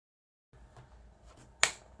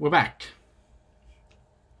we're back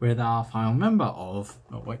with our final member of,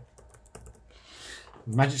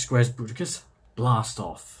 Magic Squares Bruticus Blast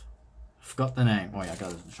Off. Forgot the name. Oh yeah, I got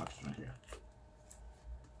the instructions right here.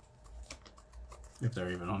 If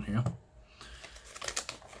they're even on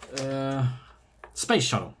here. Space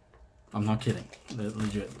Shuttle. I'm not kidding. They're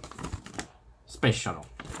legit. Space Shuttle.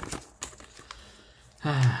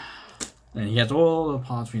 And he has all the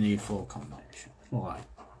parts we need for combination. Alright.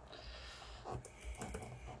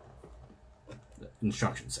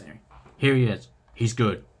 Instructions anyway. Here he is. He's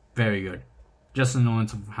good. Very good. Just an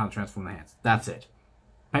knowledge of how to transform the hands. That's it.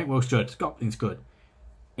 Paintwork's good. Sculpting's good.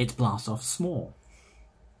 It's Blast Off small.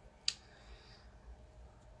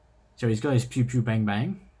 So he's got his pew pew bang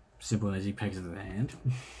bang. Simple as he pegs it in the hand.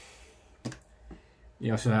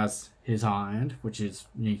 He also has his hand, which is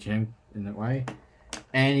unique to him in that way.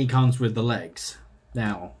 And he comes with the legs.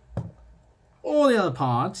 Now, all the other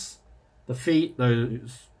parts, the feet,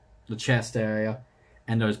 the chest area,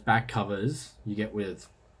 and those back covers you get with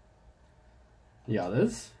the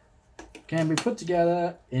others, can be put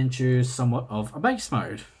together into somewhat of a base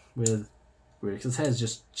mode with Bruticus' head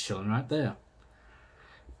just chilling right there.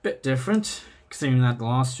 Bit different, considering that the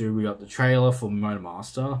last two we got the trailer for Motor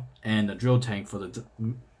Master and the drill tank for the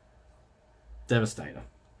Devastator.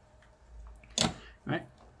 Right?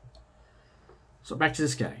 So back to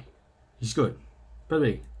this guy. He's good.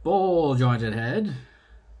 Pretty big ball jointed head,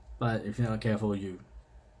 but if you're not careful, you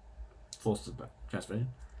force the transfer.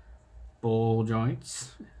 Ball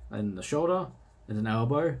joints, and the shoulder, and an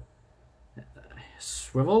elbow,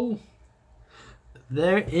 swivel.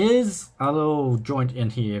 There is a little joint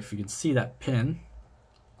in here, if you can see that pin,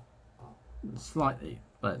 slightly,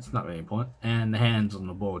 but it's not really important. And the hands on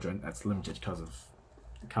the ball joint, that's limited because of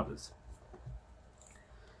the covers.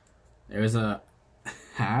 There is a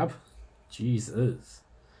hab, Jesus.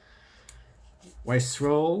 Waist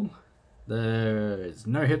roll. There is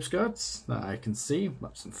no hip skirts that I can see.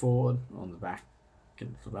 Ups and forward on the back.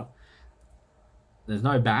 Can flip up. There's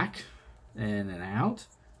no back. In and out.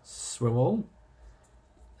 Swivel.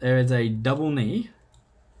 There is a double knee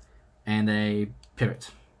and a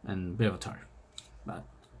pivot and a bit of a toe. But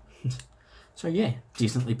so yeah,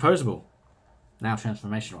 decently posable. Now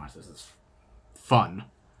transformation wise, this is fun.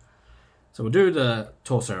 So we'll do the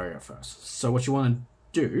torso area first. So what you want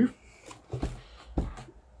to do,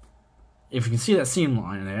 if you can see that seam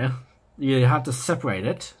line there, you have to separate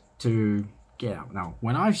it to get out. Now,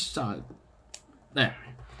 when I started there,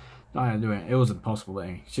 it was impossible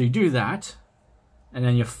there. So you do that, and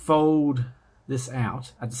then you fold this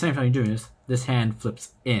out. At the same time you're doing this hand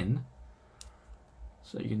flips in.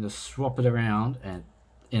 So you can just swap it around and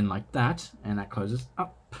in like that, and that closes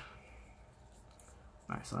up.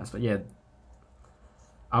 Nice, nice. But yeah,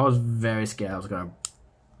 I was very scared I was going to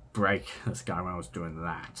break this guy when I was doing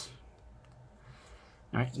that.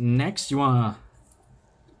 Alright, next you want to,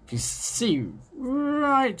 if you see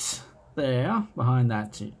right there, behind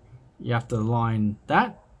that, you have to line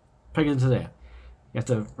that, peg it into there. You have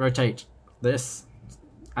to rotate this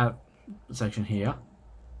out the section here,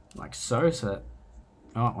 like so, so that,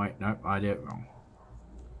 oh wait, no, I did it wrong.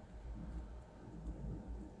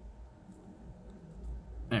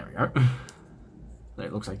 There we go. So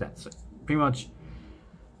it looks like that. So pretty much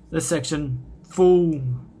this section, full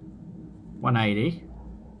 180.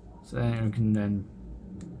 So then you can then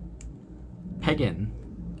peg in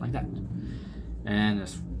like that. And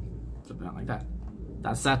just flip it out like that.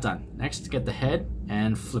 That's that done. Next, get the head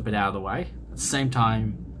and flip it out of the way. At the same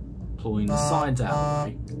time, pulling the sides out of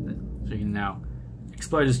the way. So you can now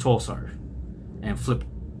explode his torso and flip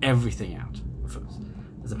everything out.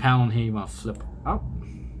 There's a panel in here you want to flip up,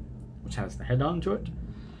 which has the head onto it.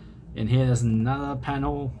 In here there's another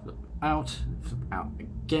panel, flip out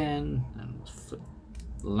again, and flip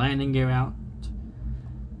the landing gear out.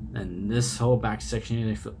 And this whole back section here,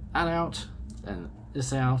 you flip that out, and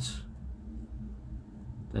this out.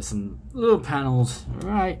 There's some little panels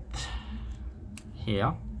right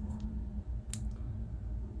here.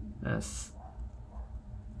 This.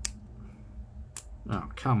 Oh,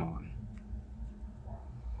 come on.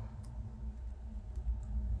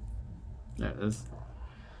 There it is.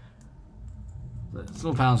 The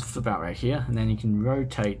little panels flip out right here, and then you can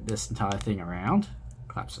rotate this entire thing around,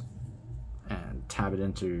 collapse it, and tab it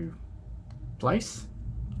into place.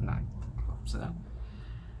 And that collapse it out.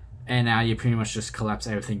 And now you pretty much just collapse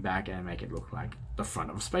everything back and make it look like the front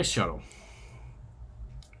of a space shuttle.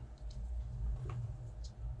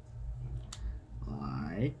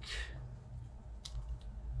 Like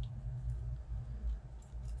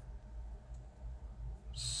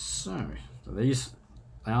so. So these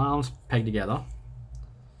arms pegged together.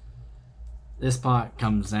 this part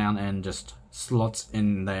comes down and just slots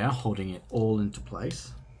in there, holding it all into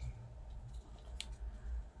place.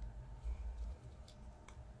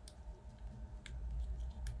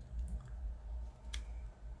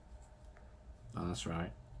 Oh, that's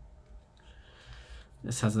right.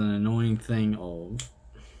 This has an annoying thing of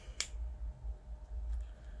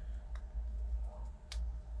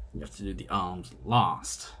you have to do the arms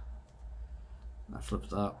last. That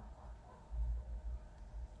flips up.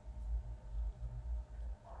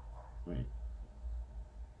 Wait.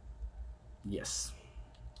 Yes.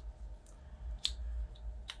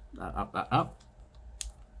 That up, that up.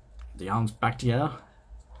 The arms back together.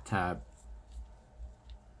 Tab.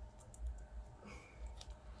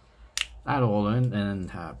 That all in, and then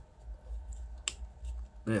tab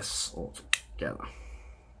this all together.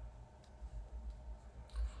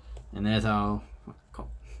 And there's our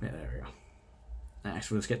there we go. Next,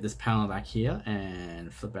 we'll just get this panel back here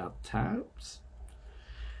and flip out tabs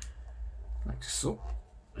like so.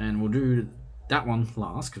 And we'll do that one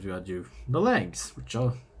last because we gotta do the legs, which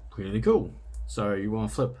are really cool. So you want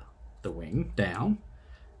to flip the wing down,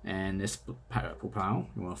 and this purple panel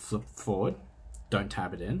you want to flip forward. Don't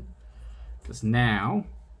tab it in, because now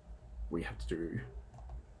we have to do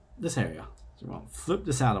this area. So we want to flip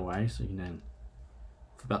this out of the way so you can then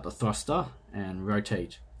flip out the thruster and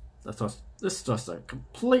rotate this thruster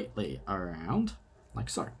completely around like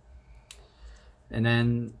so. And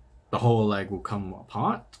then the whole leg will come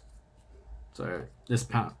apart. So this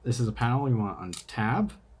is a panel you want on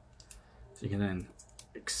tab. So you can then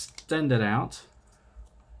extend it out.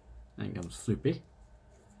 And it comes floopy.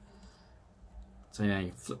 So now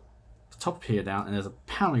you flip the top here down, and there's a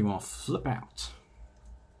panel you want to flip out.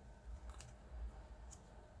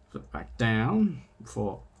 Flip back down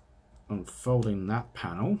before unfolding that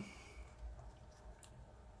panel.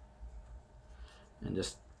 And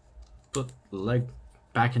just put the leg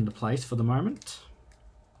back into place for the moment.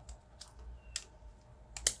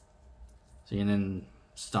 So you can then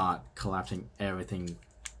start collapsing everything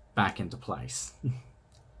back into place.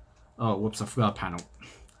 Oh, whoops, I forgot a panel.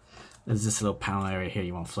 There's this little panel area here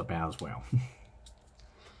you want to flip out as well.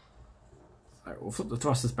 So we'll flip the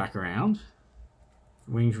thrusters back around.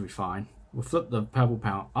 Wings will be fine. We'll flip the purple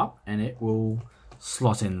panel up and it will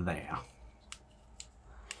slot in there.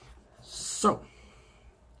 So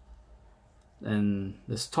then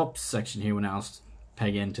this top section here will now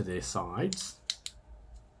peg into the sides.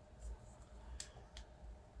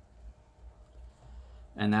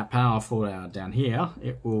 And that panel fold out down here,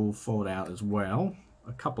 it will fold out as well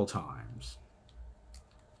a couple times.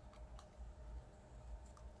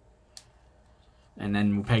 And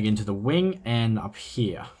then we'll peg into the wing and up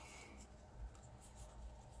here,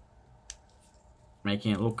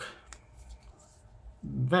 making it look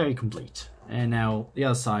very complete. And now the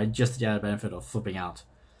other side, just the added benefit of flipping out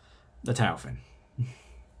the tail fin.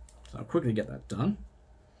 So I'll quickly get that done.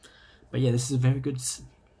 But yeah, this is very good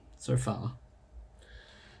so far.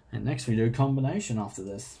 And next we do a combination after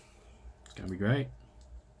this. It's going to be great.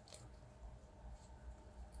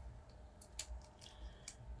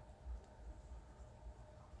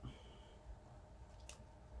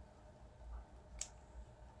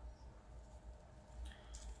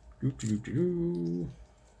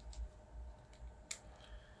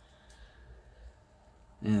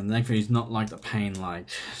 And thankfully it's not like the pain like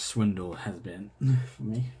Swindle has been for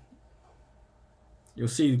me. You'll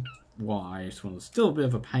see why Swindle is still a bit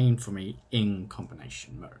of a pain for me in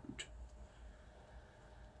combination mode.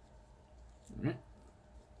 Alright,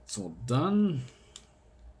 it's all done.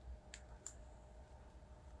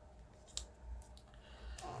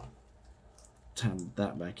 Tab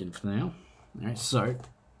that back in for now. Alright, so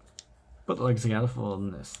put the legs together for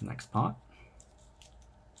this next part.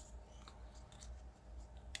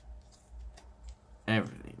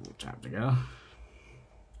 Everything will tab together.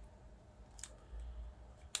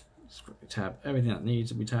 Just quickly tab everything that needs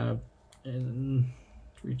to be tabbed in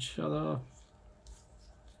to each other.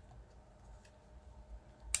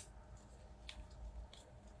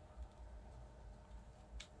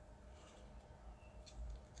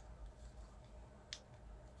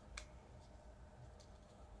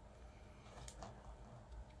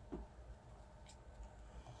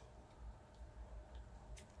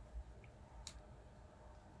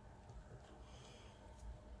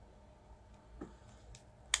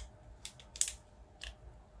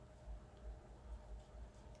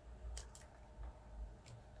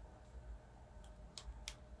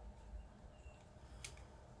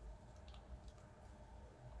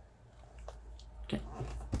 Okay,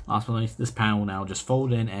 last but not least, this panel will now just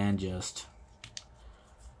fold in and just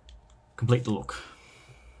complete the look.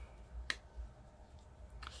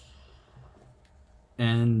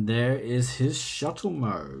 And there is his shuttle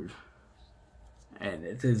mode. And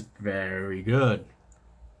it is very good.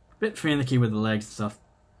 Bit finicky with the legs and stuff,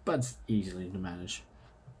 but it's easily to manage.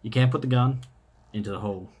 You can't put the gun into the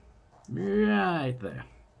hole. Right there.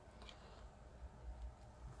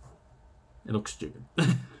 It looks stupid.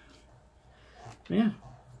 Yeah,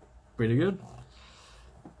 pretty good.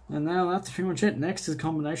 And now that's pretty much it. Next is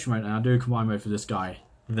combination mode, and I'll do a combine mode for this guy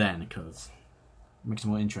then, because it makes it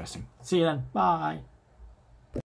more interesting. See you then. Bye.